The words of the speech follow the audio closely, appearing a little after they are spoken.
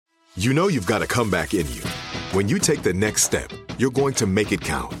You know you've got a comeback in you. When you take the next step, you're going to make it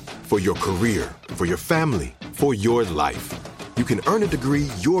count. For your career, for your family, for your life. You can earn a degree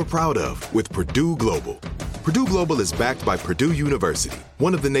you're proud of with Purdue Global. Purdue Global is backed by Purdue University,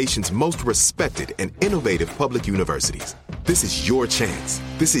 one of the nation's most respected and innovative public universities. This is your chance.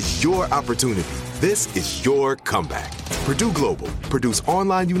 This is your opportunity. This is your comeback. Purdue Global, Purdue's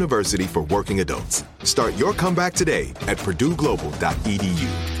online university for working adults. Start your comeback today at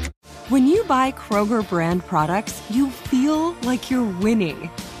purdueglobal.edu. When you buy Kroger brand products, you feel like you're winning.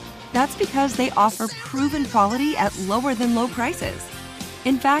 That's because they offer proven quality at lower than low prices.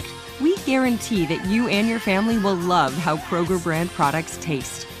 In fact, we guarantee that you and your family will love how Kroger brand products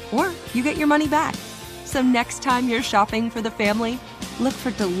taste, or you get your money back. So next time you're shopping for the family, look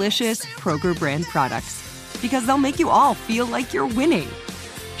for delicious Kroger brand products, because they'll make you all feel like you're winning.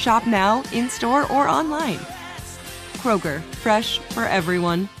 Shop now, in-store, or online. Kroger, fresh for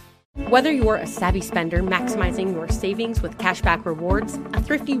everyone. Whether you're a savvy spender maximizing your savings with cashback rewards, a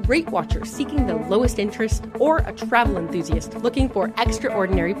thrifty rate watcher seeking the lowest interest, or a travel enthusiast looking for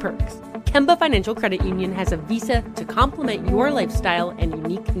extraordinary perks, Kemba Financial Credit Union has a visa to complement your lifestyle and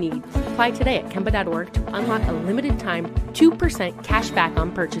unique needs. Apply today at Kemba.org to unlock a limited-time 2% cash back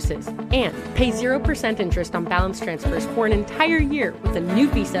on purchases and pay 0% interest on balance transfers for an entire year with a new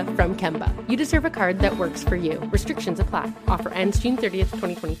visa from Kemba. You deserve a card that works for you. Restrictions apply. Offer ends June 30th,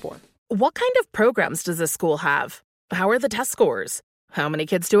 2024. What kind of programs does this school have? How are the test scores? How many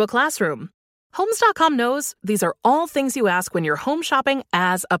kids do a classroom? Homes.com knows these are all things you ask when you're home shopping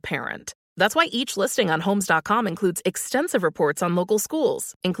as a parent. That's why each listing on Homes.com includes extensive reports on local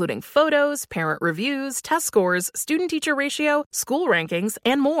schools, including photos, parent reviews, test scores, student-teacher ratio, school rankings,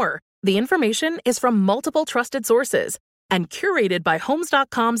 and more. The information is from multiple trusted sources and curated by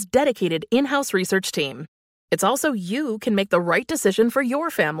Homes.com's dedicated in-house research team. It's also you can make the right decision for your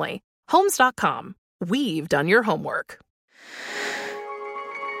family. Homes.com. We've done your homework.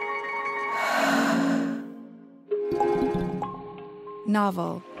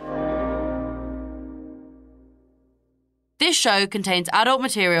 Novel. This show contains adult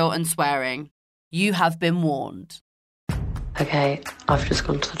material and swearing. You have been warned. Okay, I've just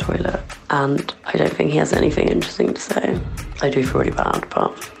gone to the toilet and I don't think he has anything interesting to say. I do feel really bad,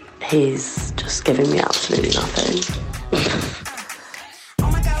 but he's just giving me absolutely nothing.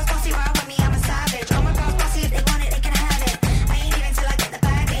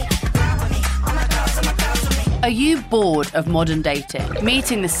 Are you bored of modern dating?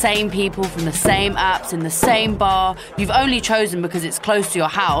 Meeting the same people from the same apps in the same bar you've only chosen because it's close to your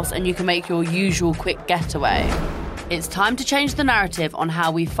house and you can make your usual quick getaway? It's time to change the narrative on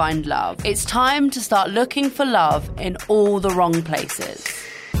how we find love. It's time to start looking for love in all the wrong places.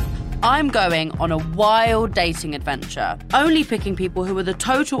 I'm going on a wild dating adventure, only picking people who are the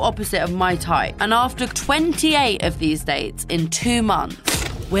total opposite of my type. And after 28 of these dates in 2 months,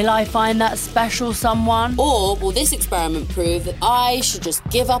 will I find that special someone? Or will this experiment prove that I should just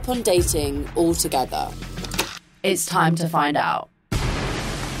give up on dating altogether? It's time to find out.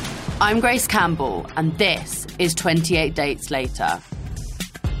 I'm Grace Campbell, and this is 28 Dates Later.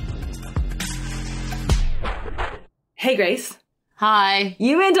 Hey, Grace. Hi.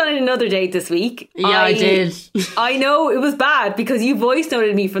 You went on another date this week. Yeah, I did. I know it was bad because you voice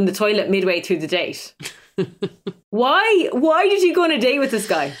noted me from the toilet midway through the date. Why did you go on a date with this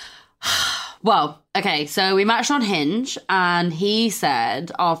guy? Well, okay, so we matched on Hinge and he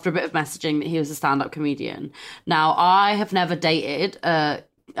said after a bit of messaging that he was a stand-up comedian. Now, I have never dated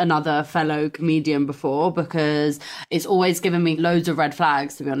another fellow comedian before because it's always given me loads of red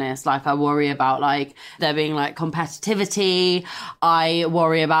flags, to be honest. Like, I worry about like there being like competitivity. I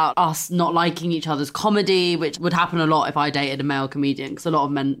worry about us not liking each other's comedy, which would happen a lot if I dated a male comedian because a lot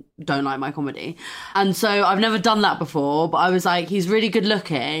of men don't like my comedy. And so I've never done that before, but I was like, he's really good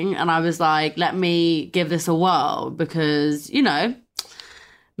looking, and I was like, let me give this a whirl because, you know,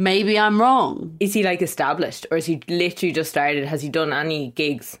 maybe I'm wrong. Is he like established or is he literally just started? Has he done any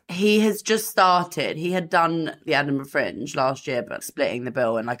gigs? He has just started. He had done the Edinburgh Fringe last year, but splitting the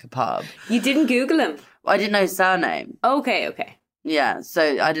bill in like a pub. You didn't Google him? I didn't know his surname. Okay. Yeah,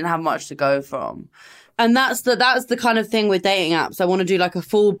 so I didn't have much to go from. And that's the kind of thing with dating apps. I want to do like a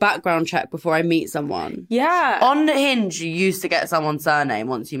full background check before I meet someone. Yeah. On Hinge, you used to get someone's surname.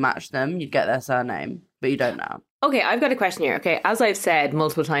 Once you matched them, you'd get their surname, but you don't now. Okay, I've got a question here. Okay, as I've said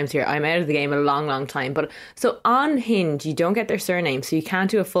multiple times here, I'm out of the game a long, long time. But so on Hinge, you don't get their surname, so you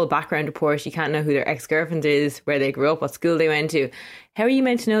can't do a full background report. You can't know who their ex-girlfriend is, where they grew up, what school they went to. How are you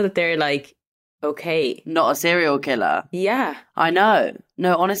meant to know that they're like, okay, not a serial killer? Yeah, I know.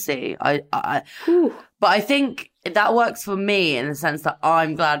 No, honestly, I but I think that works for me in the sense that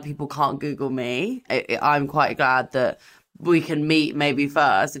I'm glad people can't Google me. I'm quite glad that we can meet maybe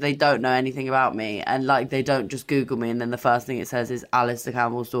first if they don't know anything about me, and like they don't just Google me and then the first thing it says is Alistair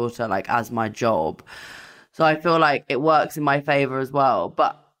Campbell's daughter, like as my job. So I feel like it works in my favour as well.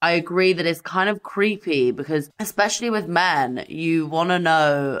 But I agree that it's kind of creepy because especially with men, you want to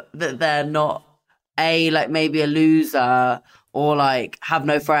know that they're not like maybe a loser or like have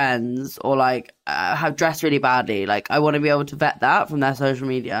no friends or like have dressed really badly. Like I want to be able to vet that from their social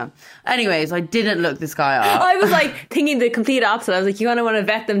media. Anyways, I didn't look this guy up. I was like thinking the complete opposite. I was like, you want to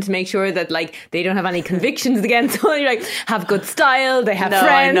vet them to make sure that like they don't have any convictions against someone. You're like, have good style, they have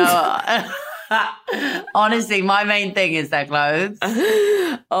friends. I know. Honestly, my main thing is their clothes.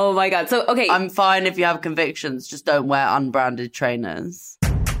 Oh my God. So, okay. I'm fine if you have convictions, just don't wear unbranded trainers.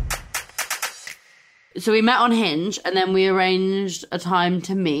 So we met on Hinge and then we arranged a time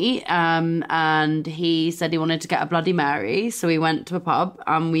to meet, and he said he wanted to get a Bloody Mary. So we went to a pub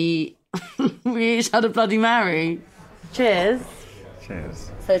and we each had a Bloody Mary. Cheers. Cheers.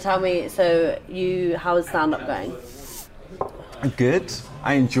 So tell me, how is stand-up going? Good.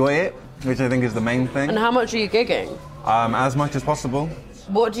 I enjoy it, which I think is the main thing. And how much are you gigging? As much as possible.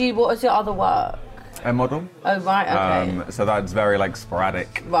 What is your other work? A model. Oh, right, okay. So that's very like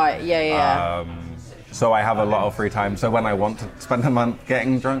sporadic. Right, yeah. So I have a lot of free time. So when I want to spend a month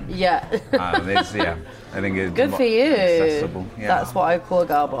getting drunk, yeah, I think it's good for you. Accessible. Yeah. That's what I call a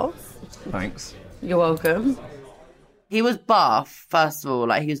girl boss. Thanks. You're welcome. He was buff, first of all.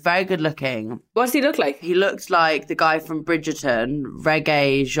 Like, he was very good looking. What does he look like? He looked like the guy from Bridgerton,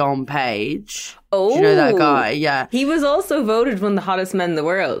 Reggae Jean Page. Oh. Do you know that guy? Yeah. He was also voted one of the hottest men in the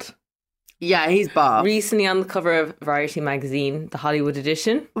world. Yeah, he's buff. Recently on the cover of Variety magazine, the Hollywood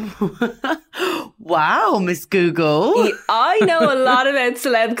edition. Wow, Miss Google. I know a lot about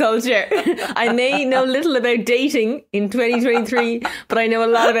celeb culture. I may know little about dating in 2023, but I know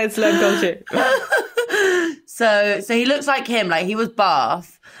a lot about celeb culture. So he looks like him, like he was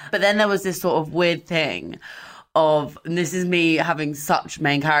buff, but then there was this sort of weird thing of, and this is me having such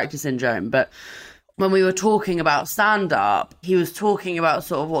main character syndrome, but when we were talking about stand-up, he was talking about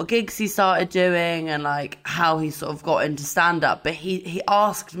sort of what gigs he started doing and like how he sort of got into stand-up. But he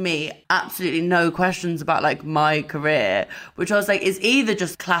asked me absolutely no questions about like my career, which I was like, is either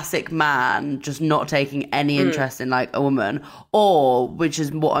just classic man, just not taking any interest in like a woman, or, which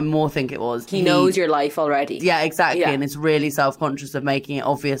is what I more think it was, he knows your life already. Yeah, exactly. Yeah. And it's really self-conscious of making it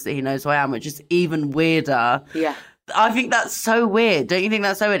obvious that he knows who I am, which is even weirder. Yeah. I think that's so weird. Don't you think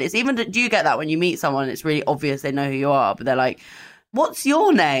that's so weird? It's even, do you get that when you meet someone and it's really obvious they know who you are, but they're like, what's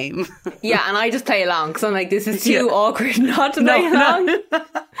your name? Yeah, and I just play along because I'm like, this is too awkward not to play along.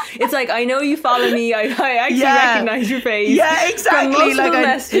 It's like, I know you follow me. I actually recognize your face. Yeah, exactly. From multiple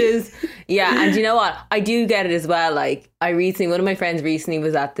messages. Yeah, and you know what? I do get it as well. Like, one of my friends recently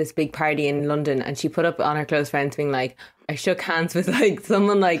was at this big party in London and she put up on her close friends being like, I shook hands with like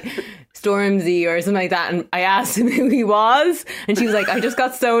someone like Stormzy or something like that, and I asked him who he was, and she was like, I just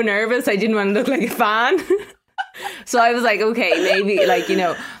got so nervous I didn't want to look like a fan. So I was like, okay, maybe like, you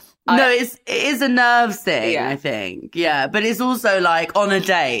know. No, it is a nerves thing, Yeah. I think. Yeah, but it's also like on a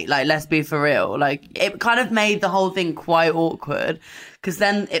date, like let's be for real. Like it kind of made the whole thing quite awkward because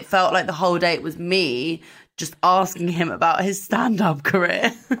then it felt like the whole date was me just asking him about his stand-up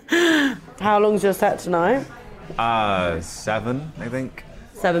career. How long's your set tonight? 7, I think.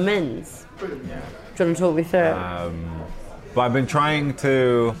 7 mins. Yeah. Do you want to talk me through it? But I've been trying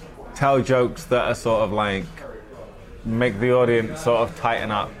to tell jokes that are sort of like make the audience sort of tighten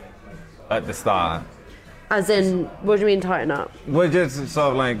up at the start. As in, what do you mean tighten up? We're just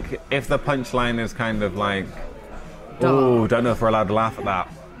sort of like, if the punchline is kind of like, ooh, don't know if we're allowed to laugh at that.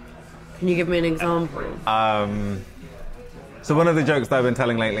 Can you give me an example? So one of the jokes that I've been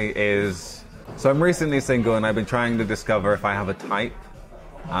telling lately is, so I'm recently single and I've been trying to discover if I have a type.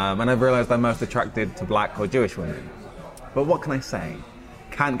 And I've realised I'm most attracted to black or Jewish women. But what can I say?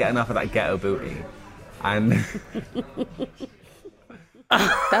 Can't get enough of that ghetto booty. And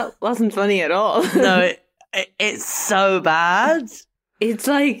That wasn't funny at all. No, it's so bad. It's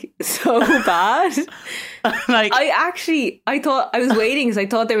like so bad. Like I thought I was waiting because I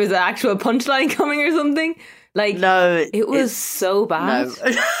thought there was an actual punchline coming or something. Like, no, it was so bad.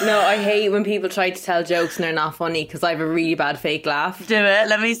 No. No, I hate when people try to tell jokes and they're not funny because I have a really bad fake laugh. Do it.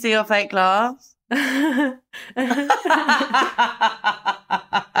 Let me see your fake laugh. It's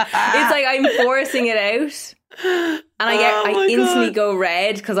like I'm forcing it out, and I instantly go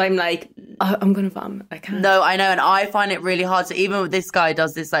red because I'm like, I'm gonna vomit. I can't. No, I know, and I find it really hard. So even with this guy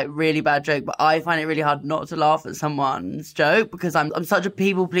does this like really bad joke, but I find it really hard not to laugh at someone's joke because I'm such a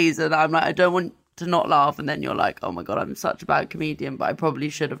people pleaser that I'm like, I don't want to not laugh, and then you're like, oh my God, I'm such a bad comedian, but I probably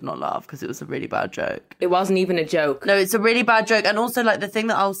should have not laughed because it was a really bad joke. It wasn't even a joke. No, it's a really bad joke. And also, like, the thing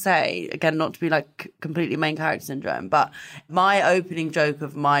that I'll say, again, not to be like completely main character syndrome, but my opening joke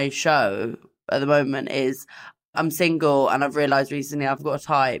of my show at the moment is, I'm single and I've realised recently I've got a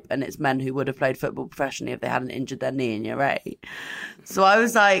type, and it's men who would have played football professionally if they hadn't injured their knee in year 8. So I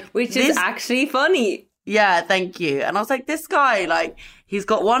was like... Which is actually funny. Yeah, thank you. And I was like, this guy, like, he's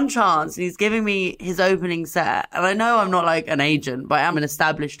got one chance and he's giving me his opening set. And I know I'm not like an agent, but I am an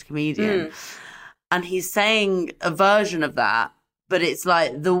established comedian. And he's saying a version of that, but it's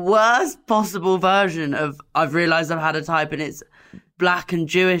like the worst possible version of, I've realised I've had a type and it's black and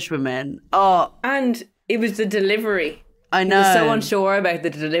Jewish women. Oh, and... It was the delivery. I know. He was so unsure about the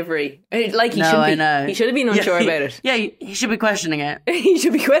delivery. Like, he should be. I know. He should have been unsure about it. Yeah, he should be questioning it. He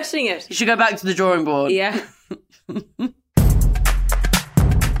should be questioning it. He should go back to the drawing board. Yeah.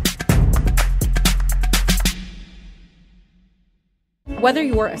 Whether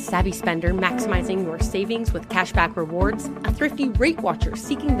you're a savvy spender maximizing your savings with cashback rewards, a thrifty rate watcher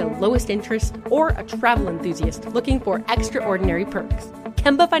seeking the lowest interest, or a travel enthusiast looking for extraordinary perks,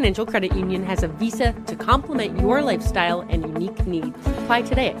 Kemba Financial Credit Union has a visa to complement your lifestyle and unique needs. Apply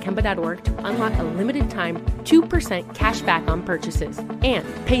today at Kemba.org to unlock a limited-time 2% cash back on purchases and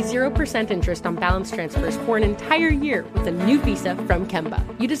pay 0% interest on balance transfers for an entire year with a new visa from Kemba.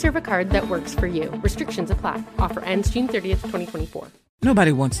 You deserve a card that works for you. Restrictions apply. Offer ends June 30th, 2024.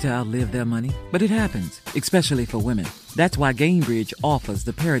 Nobody wants to outlive their money, but it happens, especially for women. That's why Gainbridge offers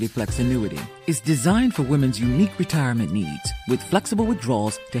the Parity Flex annuity. It's designed for women's unique retirement needs, with flexible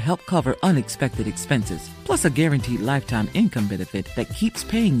withdrawals to help cover unexpected expenses, plus a guaranteed lifetime income benefit that keeps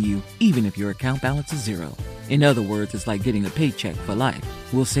paying you even if your account balance is zero. In other words, it's like getting a paycheck for life.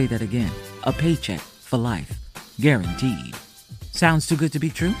 We'll say that again. A paycheck for life. Guaranteed. Sounds too good to be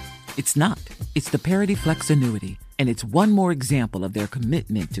true? It's not. It's the Parity Flex annuity. And it's one more example of their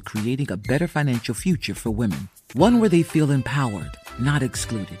commitment to creating a better financial future for women. One where they feel empowered, not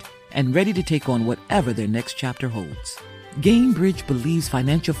excluded, and ready to take on whatever their next chapter holds. Gainbridge believes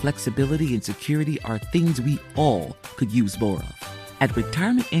financial flexibility and security are things we all could use more of. At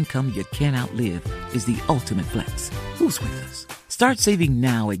retirement income you can't outlive is the ultimate flex. Who's with us? Start saving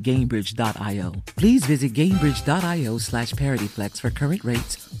now at Gainbridge.io. Please visit Gainbridge.io/ParityFlex for current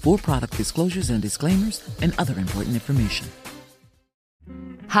rates, for product disclosures and disclaimers, and other important information.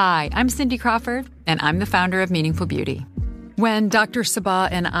 Hi, I'm Cindy Crawford, and I'm the founder of Meaningful Beauty. When Dr. Sabah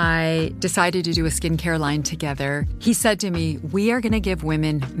and I decided to do a skincare line together, he said to me, we are going to give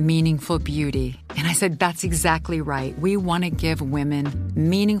women meaningful beauty. And I said, that's exactly right. We want to give women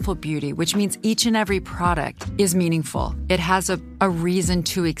meaningful beauty, which means each and every product is meaningful. It has a reason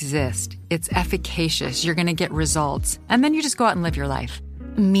to exist. It's efficacious. You're going to get results. And then you just go out and live your life.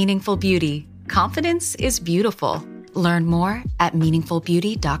 Meaningful Beauty. Confidence is beautiful. Learn more at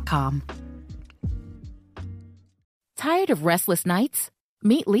meaningfulbeauty.com. Tired of restless nights?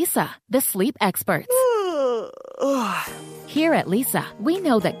 Meet Leesa, the sleep experts. Here at Leesa, we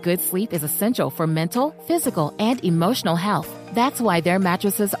know that good sleep is essential for mental, physical, and emotional health. That's why their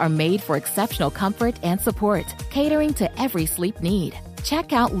mattresses are made for exceptional comfort and support, catering to every sleep need.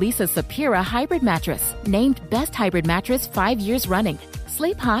 Check out Leesa's Sapira Hybrid Mattress, named Best Hybrid Mattress 5 years running.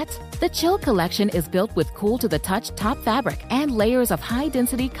 Sleep hot? The Chill Collection is built with cool-to-the-touch top fabric and layers of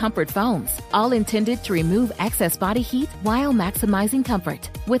high-density comfort foams, all intended to remove excess body heat while maximizing comfort.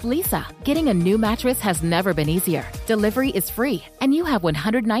 With Leesa, getting a new mattress has never been easier. Delivery is free, and you have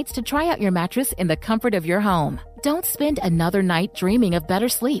 100 nights to try out your mattress in the comfort of your home. Don't spend another night dreaming of better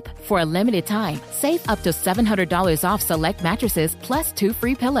sleep. For a limited time, save up to $700 off select mattresses plus 2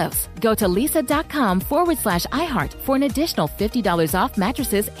 free pillows. Go to leesa.com/iHeart for an additional $50 off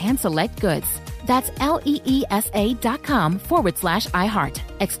mattresses and select goods. That's LEESA.com/iHeart.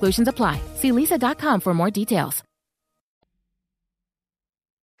 Exclusions apply. See leesa.com for more details.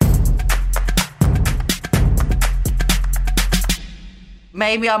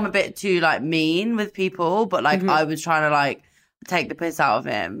 Maybe I'm a bit too like mean with people, but like I was trying to like take the piss out of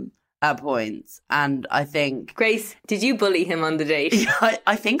him at points, and I think Grace, did you bully him on the date?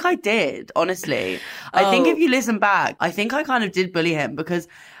 I think I did, honestly. I think if you listen back, I think I kind of did bully him, because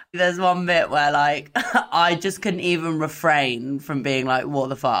there's one bit where like I just couldn't even refrain from being like, what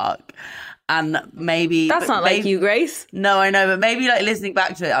the fuck? And maybe that's not like you, Grace. No, I know, but maybe like listening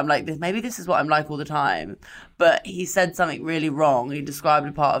back to it, I'm like, maybe this is what I'm like all the time. But he said something really wrong. He described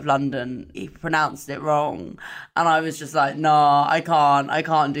a part of London. He pronounced it wrong, and I was just like, nah, I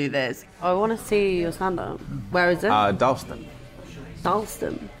can't do this. I want to see your stand-up. Where is it? Dalston.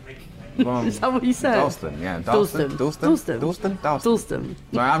 Dalston. Is that what you said? Dalston, yeah. Dalston.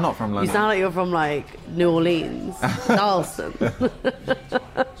 Sorry, I'm not from London. You sound like you're from, like, New Orleans. Dalston.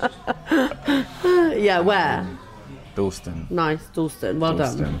 Yeah, where? Dalston. Nice, Dalston. Well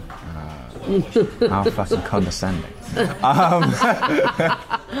done. How fucking condescending.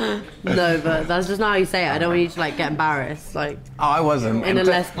 No, but that's just not how you say it. I don't want you to, like, get embarrassed, like... Oh, I wasn't. In a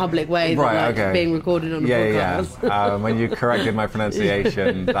less public way than, like, being recorded on a podcast. Yeah. When you corrected my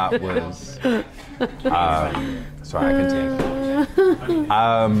pronunciation, that was... sorry, I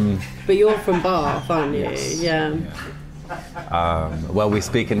continue. But you're from Bath, aren't you? Yes. Yeah. Well, we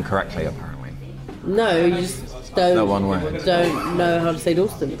speak incorrectly, apparently. No, you just don't... No one word. Don't know how to say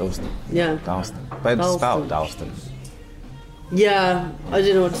Dalston. Dalston. Yeah. Dalston. But it's spelled Dalston. Yeah, I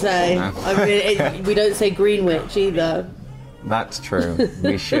don't know what to say. No. I mean, we don't say Greenwich either. That's true.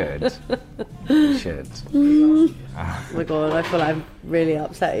 We should. We should. Oh my god, I feel like I've really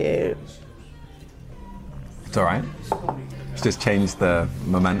upset you. It's alright. Let's just change the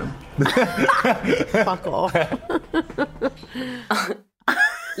momentum. Fuck off.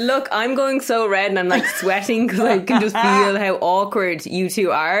 Look, I'm going so red and I'm like sweating because I can just feel how awkward you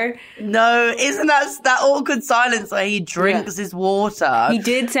two are. No, isn't that awkward silence where he drinks his water? He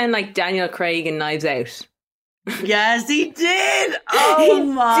did sound like Daniel Craig in Knives Out. Yes, he did. Oh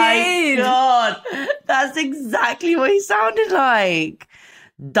my god, that's exactly what he sounded like.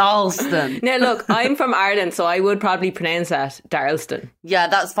 Dalston. Now look, I'm from Ireland, so I would probably pronounce that Darlston. Yeah,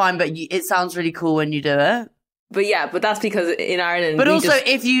 that's fine, but it sounds really cool when you do it. But yeah, but that's because in Ireland. But also,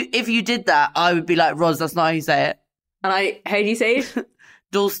 if you did that, I would be like, Roz, that's not how you say it. And how do you say it?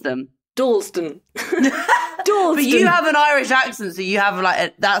 Dalston. Dalston. Dalston. But you have an Irish accent, so you have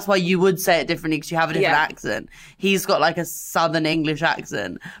like that's why you would say it differently because you have a different accent. He's got like a Southern English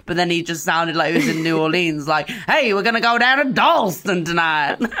accent, but then he just sounded like he was in New Orleans. Like, hey, we're gonna go down to Dalston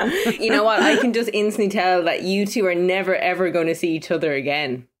tonight. You know what? I can just instantly tell that you two are never ever going to see each other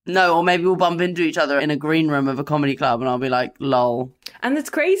again. No, or maybe we'll bump into each other in a green room of a comedy club and I'll be like, lol. And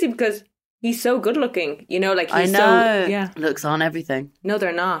it's crazy because he's so good looking, you know, like he's looks on everything. No,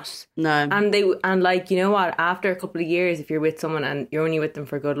 they're not. No. And like, you know what, after a couple of years, if you're with someone and you're only with them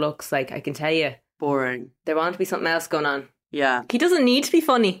for good looks, like I can tell you, boring. There wants to be something else going on. Yeah. He doesn't need to be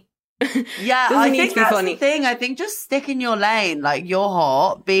funny. Yeah, I think that's the thing. I think just stick in your lane. Like, you're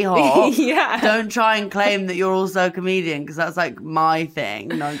hot, be hot. Yeah. Don't try and claim that you're also a comedian because that's like my thing.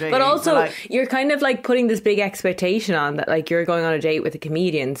 No, I'm joking. But also, like, you're kind of like putting this big expectation on that, like you're going on a date with a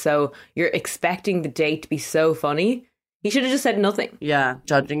comedian, so you're expecting the date to be so funny. He should have just said nothing. Yeah,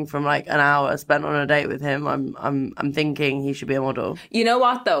 judging from like an hour spent on a date with him, I'm thinking he should be a model. You know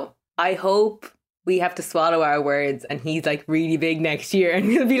what though? I hope we have to swallow our words and he's like really big next year and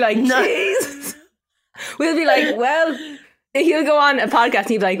we'll be like, Jesus. We'll be like, well, he'll go on a podcast and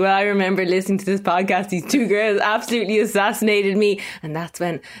he'll be like, well, I remember listening to this podcast. These two girls absolutely assassinated me. And that's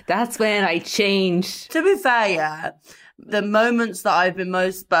when I changed. To be fair, yeah. The moments that I've been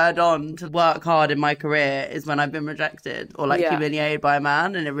most spurred on to work hard in my career is when I've been rejected or like humiliated by a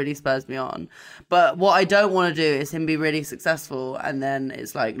man, and it really spurs me on. But what I don't want to do is him be really successful and then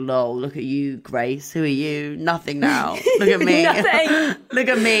it's like, lol, look at you, Grace. Who are you? Nothing now. Look at me. Look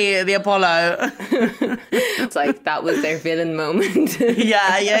at me, the Apollo. It's like that was their villain moment.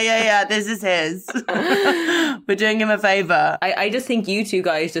 Yeah. This is his. We're doing him a favour. I just think you two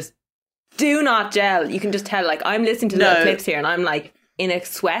guys just do not gel. You can just tell, like, I'm listening to little clips here and I'm like in a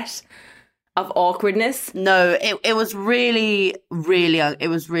sweat of awkwardness. No, it was really, it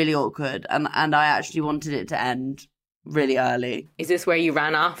was really awkward and I actually wanted it to end really early. Is this where you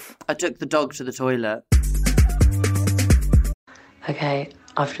ran off? I took the dog to the toilet. Okay,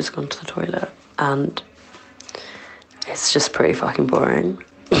 I've just gone to the toilet and it's just pretty fucking boring.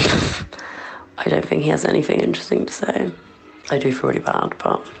 I don't think he has anything interesting to say. I do feel really bad,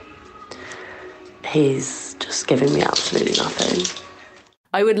 but he's just giving me absolutely nothing.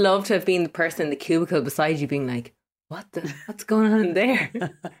 I would love to have been the person in the cubicle beside you being like, what's going on there?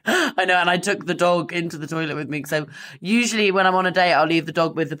 I know, and I took the dog into the toilet with me because usually when I'm on a date, I'll leave the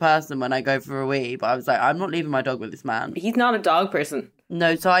dog with the person when I go for a wee, but I was like, I'm not leaving my dog with this man. He's not a dog person.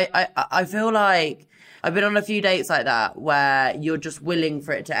 No, so I feel like I've been on a few dates like that where you're just willing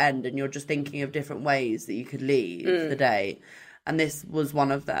for it to end and you're just thinking of different ways that you could leave the date. And this was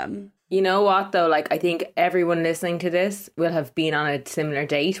one of them. You know what, though? Like, I think everyone listening to this will have been on a similar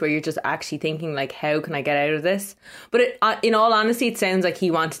date where you're just actually thinking, like, how can I get out of this? But in all honesty, it sounds like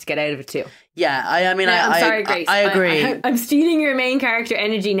he wanted to get out of it too. Yeah, I'm sorry, Grace. I agree. I'm stealing your main character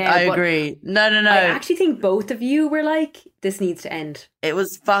energy now. I agree. No. I actually think both of you were like, this needs to end. It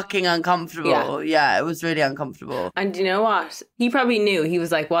was fucking uncomfortable. Yeah, it was really uncomfortable. And you know what? He probably knew. He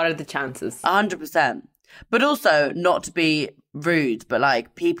was like, what are the chances? 100%. But also, not to be rude, but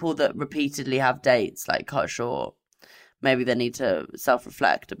like people that repeatedly have dates like cut short, maybe they need to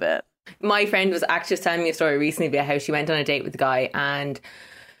self-reflect a bit. My friend was actually just telling me a story recently about how she went on a date with a guy and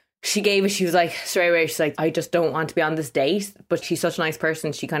she was like, straight away, she's like, I just don't want to be on this date. But she's such a nice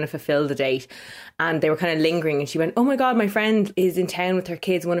person. She kind of fulfilled the date. And they were kind of lingering. And she went, oh my God, my friend is in town with her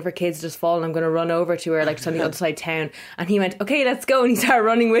kids. One of her kids just fallen. I'm going to run over to her, like, it's on the other side of town. And he went, okay, let's go. And he started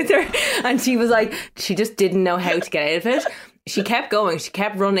running with her. And she was like, she just didn't know how to get out of it. She kept going. She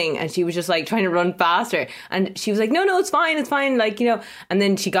kept running. And she was just like trying to run faster. And she was like, no, it's fine. It's fine. Like, you know, and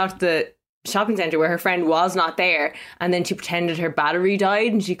then she got to the shopping centre where her friend was not there, and then she pretended her battery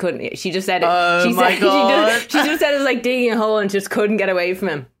died and she couldn't. She just said it. Oh she my said, God. She just said it was like digging a hole and just couldn't get away from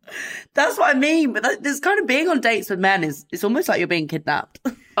him. That's what I mean. But this kind of being on dates with men it's almost like you're being kidnapped.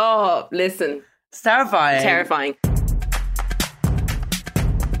 Oh, listen. It's terrifying. Terrifying.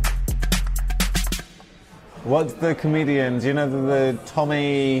 What's the comedian? Do you know the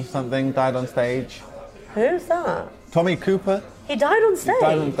Tommy something died on stage? Who's that? Tommy Cooper? He died on stage? He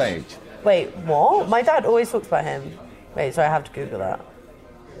died on stage. Wait, what? My dad always talks about him. Wait, sorry, I have to Google that.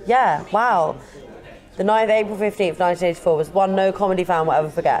 Yeah, wow. The night of April 15th, 1984 was one no comedy fan will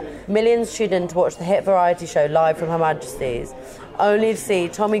ever forget. Millions tuned in to watch the hit variety show live from Her Majesty's, only to see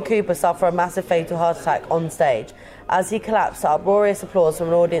Tommy Cooper suffer a massive fatal heart attack on stage. As he collapsed, uproarious applause from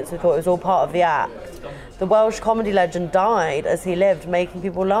an audience who thought it was all part of the act. The Welsh comedy legend died as he lived, making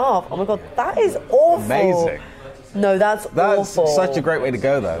people laugh. Oh my God, that is awful. Amazing. No, that's awful. That's such a great way to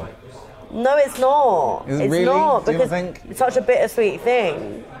go, though. No, it's not. Is it it's really? not, Do you because think? it's such a bittersweet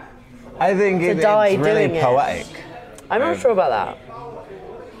thing. I think it's really poetic. I'm not sure about that.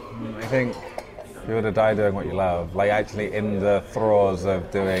 I think you would have died doing what you love, like actually in the throes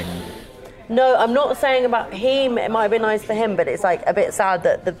of doing. No, I'm not saying about him. It might have been nice for him, but it's like a bit sad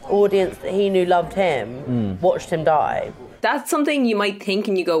that the audience that he knew loved him watched him die. That's something you might think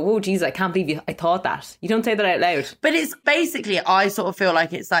and you go, whoa, geez, I can't believe I thought that. You don't say that out loud. But it's basically, I sort of feel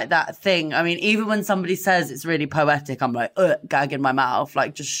like it's like that thing. I mean, even when somebody says it's really poetic, I'm like, gag in my mouth.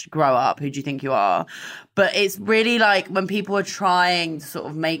 Like, just grow up. Who do you think you are? But it's really like when people are trying to sort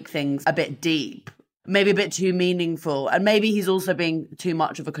of make things a bit deep, maybe a bit too meaningful, and maybe he's also being too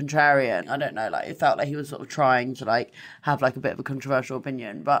much of a contrarian. I don't know, like it felt like he was sort of trying to like have like a bit of a controversial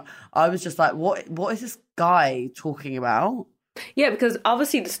opinion, but I was just like, what is this guy talking about? Yeah, because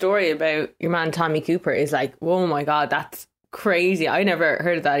obviously the story about your man Tommy Cooper is like, oh my God, that's crazy. I never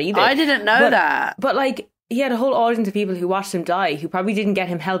heard of that either. I didn't know that. But like, he had a whole audience of people who watched him die who probably didn't get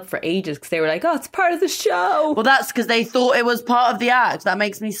him help for ages because they were like, oh, it's part of the show. Well, that's because they thought it was part of the act. That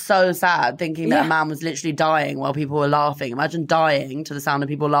makes me so sad, thinking that a man was literally dying while people were laughing. Imagine dying to the sound of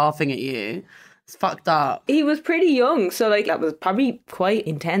people laughing at you. It's fucked up. He was pretty young, so like that was probably quite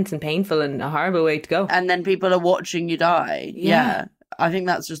intense and painful and a horrible way to go. And then people are watching you die. Yeah. I think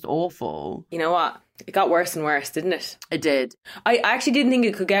that's just awful. You know what? It got worse and worse, didn't it? It did. I actually didn't think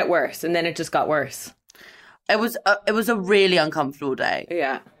it could get worse, and then it just got worse. It was a really uncomfortable day.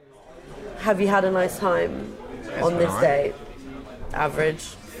 Yeah. Have you had a nice time on this date? Average?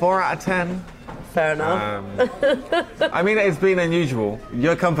 4 out of 10. Fair enough. I mean, it's been unusual.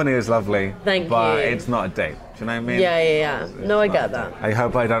 Your company is lovely. Thank but you. it's not a date. Do you know what I mean? Yeah. No, I get that. I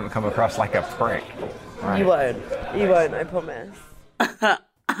hope I don't come across like a prick. Right. You won't, I promise.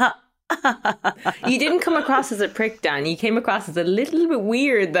 You didn't come across as a prick, Dan. You came across as a little bit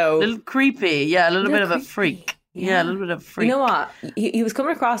weird, though. A little creepy. Yeah, a little bit of a freak. Yeah, a little bit of a freak. You know what? He was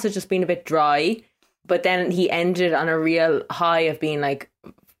coming across as just being a bit dry, but then he ended on a real high of being like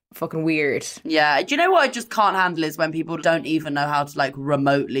fucking weird. Yeah. Do you know what I just can't handle is when people don't even know how to like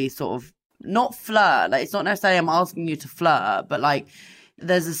remotely sort of not flirt. Like, it's not necessarily I'm asking you to flirt, but like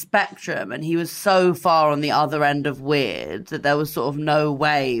there's a spectrum, and he was so far on the other end of weird that there was sort of no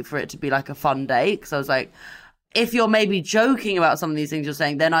way for it to be like a fun date. Because I was like, if you're maybe joking about some of these things you're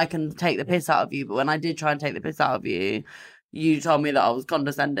saying, then I can take the piss out of you. But when I did try and take the piss out of you, you told me that I was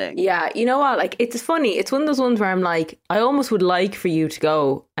condescending. Yeah, you know what? Like, it's funny. It's one of those ones where I'm like, I almost would like for you to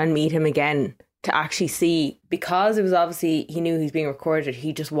go and meet him again to actually see, because it was obviously, he knew he was being recorded,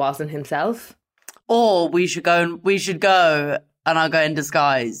 he just wasn't himself. Or we should go and I'll go in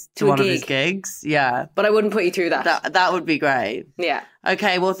disguise to one of his gigs. Yeah. But I wouldn't put you through that. That would be great. Yeah.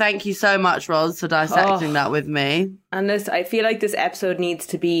 Okay, well, thank you so much, Roz, for dissecting that with me. And I feel like this episode needs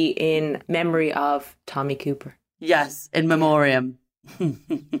to be in memory of Tommy Cooper. Yes, in memoriam.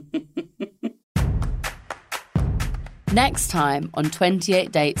 Next time on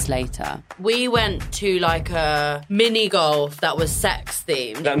 28 Dates Later, we went to like a mini golf that was sex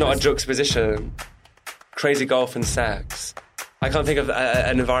themed. That's not a juxtaposition. Crazy golf and sex. I can't think of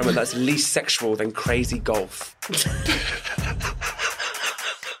an environment that's least sexual than crazy golf.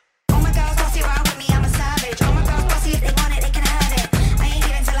 Oh my God, bossy, ride with me, I'm a savage. Oh my God, bossy, if they want it, they can have it. I ain't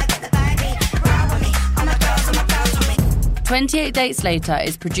here until I get the baby. Ride with me, all my girls with me. 28 Dates Later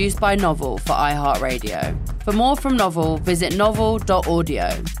is produced by Novel for iHeartRadio. For more from Novel, visit novel.audio.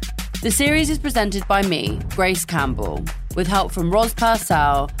 The series is presented by me, Grace Campbell, with help from Roz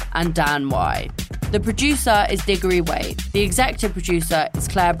Purcell and Dan Y. The producer is Diggory Wade. The executive producer is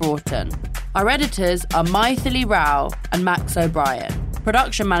Claire Broughton. Our editors are Maithili Rao and Max O'Brien.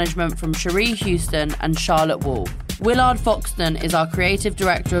 Production management from Cherie Houston and Charlotte Wall. Willard Foxton is our creative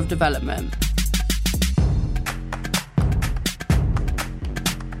director of development.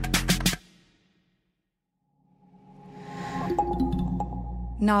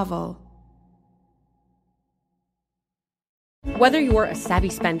 Novel. Whether you're a savvy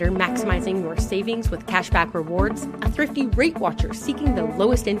spender maximizing your savings with cashback rewards, a thrifty rate watcher seeking the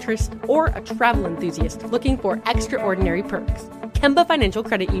lowest interest, or a travel enthusiast looking for extraordinary perks, Kemba Financial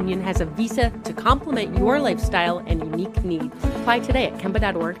Credit Union has a visa to complement your lifestyle and unique needs. Apply today at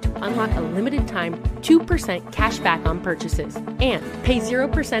Kemba.org to unlock a limited time 2% cash back on purchases and pay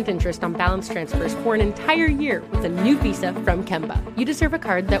 0% interest on balance transfers for an entire year with a new visa from Kemba. You deserve a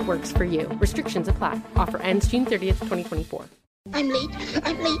card that works for you. Restrictions apply. Offer ends June 30th, 2024. I'm late for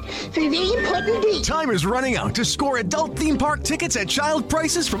a very important date. Time is running out to score adult theme park tickets at child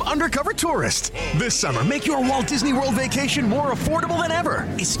prices from Undercover Tourist. This summer, make your Walt Disney World vacation more affordable than ever.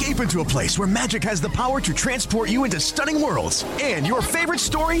 Escape into a place where magic has the power to transport you into stunning worlds and your favorite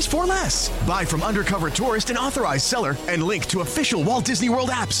stories for less. Buy from Undercover Tourist, an authorized seller, and link to official Walt Disney World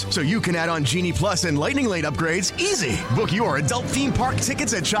apps so you can add on Genie Plus and Lightning Lane upgrades easy. Book your adult theme park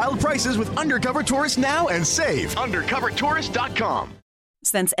tickets at child prices with Undercover Tourist now and save. UndercoverTourist.com.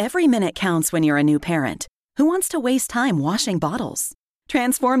 Since every minute counts when you're a new parent, who wants to waste time washing bottles?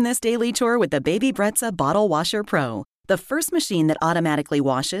 Transform this daily chore with the Baby Brezza Bottle Washer Pro, the first machine that automatically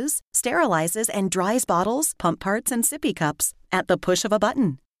washes, sterilizes, and dries bottles, pump parts, and sippy cups at the push of a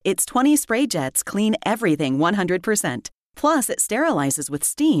button. Its 20 spray jets clean everything 100%. Plus, it sterilizes with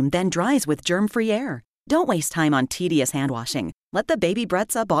steam, then dries with germ-free air. Don't waste time on tedious hand washing. Let the Baby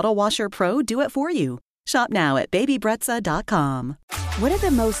Brezza Bottle Washer Pro do it for you. Shop now at babybrezza.com. What do the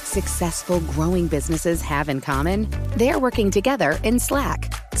most successful growing businesses have in common? They're working together in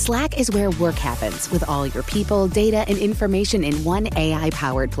Slack. Slack is where work happens with all your people, data, and information in one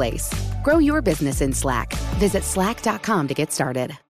AI-powered place. Grow your business in Slack. Visit slack.com to get started.